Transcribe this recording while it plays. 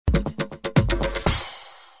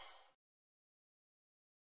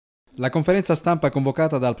La conferenza stampa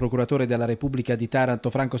convocata dal procuratore della Repubblica di Taranto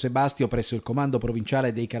Franco Sebastio presso il comando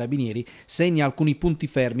provinciale dei Carabinieri segna alcuni punti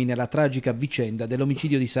fermi nella tragica vicenda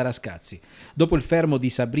dell'omicidio di Sara Scazzi. Dopo il fermo di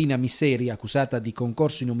Sabrina Misseri, accusata di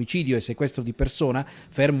concorso in omicidio e sequestro di persona,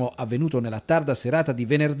 fermo avvenuto nella tarda serata di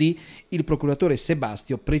venerdì, il procuratore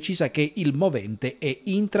Sebastio precisa che il movente è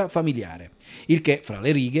intrafamiliare. Il che, fra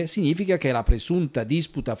le righe, significa che la presunta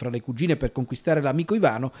disputa fra le cugine per conquistare l'amico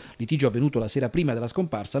Ivano, litigio avvenuto la sera prima della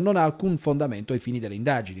scomparsa, non ha alcun fondamento ai fini delle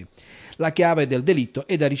indagini. La chiave del delitto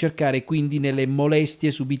è da ricercare quindi nelle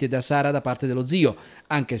molestie subite da Sara da parte dello zio,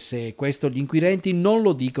 anche se questo gli inquirenti non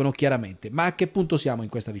lo dicono chiaramente. Ma a che punto siamo in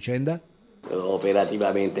questa vicenda?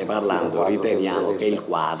 Operativamente parlando riteniamo che il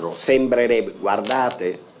quadro sembrerebbe,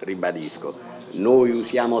 guardate, ribadisco, noi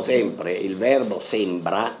usiamo sempre il verbo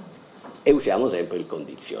sembra e usiamo sempre il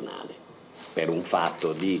condizionale per un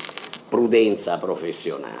fatto di prudenza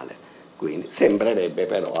professionale. Quindi sembrerebbe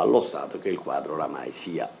però allo Stato che il quadro oramai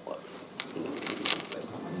sia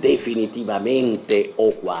definitivamente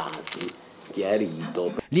o quasi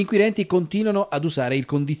chiarito. Gli inquirenti continuano ad usare il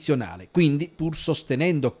condizionale, quindi, pur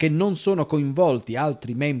sostenendo che non sono coinvolti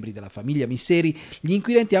altri membri della famiglia Misseri, gli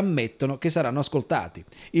inquirenti ammettono che saranno ascoltati.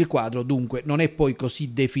 Il quadro, dunque, non è poi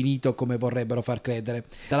così definito come vorrebbero far credere.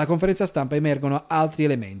 Dalla conferenza stampa emergono altri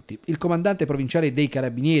elementi. Il comandante provinciale dei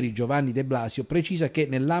Carabinieri, Giovanni De Blasio, precisa che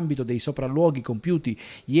nell'ambito dei sopralluoghi compiuti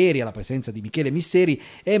ieri alla presenza di Michele Misseri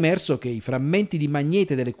è emerso che i frammenti di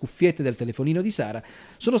magnete delle cuffiette del telefonino di Sara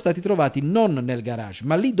sono stati trovati non nel garage,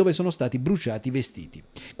 ma lì dove sono stati bruciati i vestiti.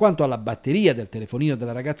 Quanto alla batteria del telefonino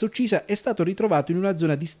della ragazza uccisa, è stato ritrovato in una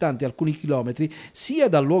zona distante alcuni chilometri sia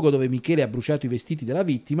dal luogo dove Michele ha bruciato i vestiti della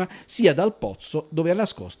vittima, sia dal pozzo dove ha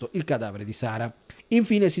nascosto il cadavere di Sara.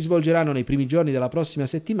 Infine si svolgeranno nei primi giorni della prossima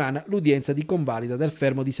settimana l'udienza di convalida del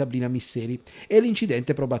fermo di Sabrina Misseri e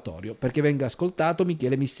l'incidente probatorio, perché venga ascoltato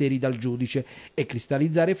Michele Misseri dal giudice e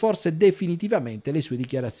cristallizzare forse definitivamente le sue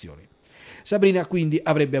dichiarazioni. Sabrina quindi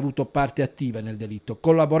avrebbe avuto parte attiva nel delitto,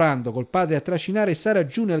 collaborando col padre a trascinare Sara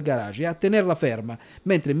giù nel garage e a tenerla ferma,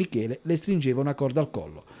 mentre Michele le stringeva una corda al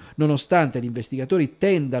collo. Nonostante gli investigatori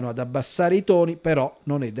tendano ad abbassare i toni, però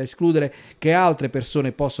non è da escludere che altre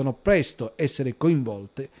persone possano presto essere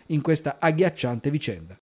coinvolte in questa agghiacciante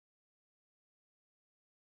vicenda.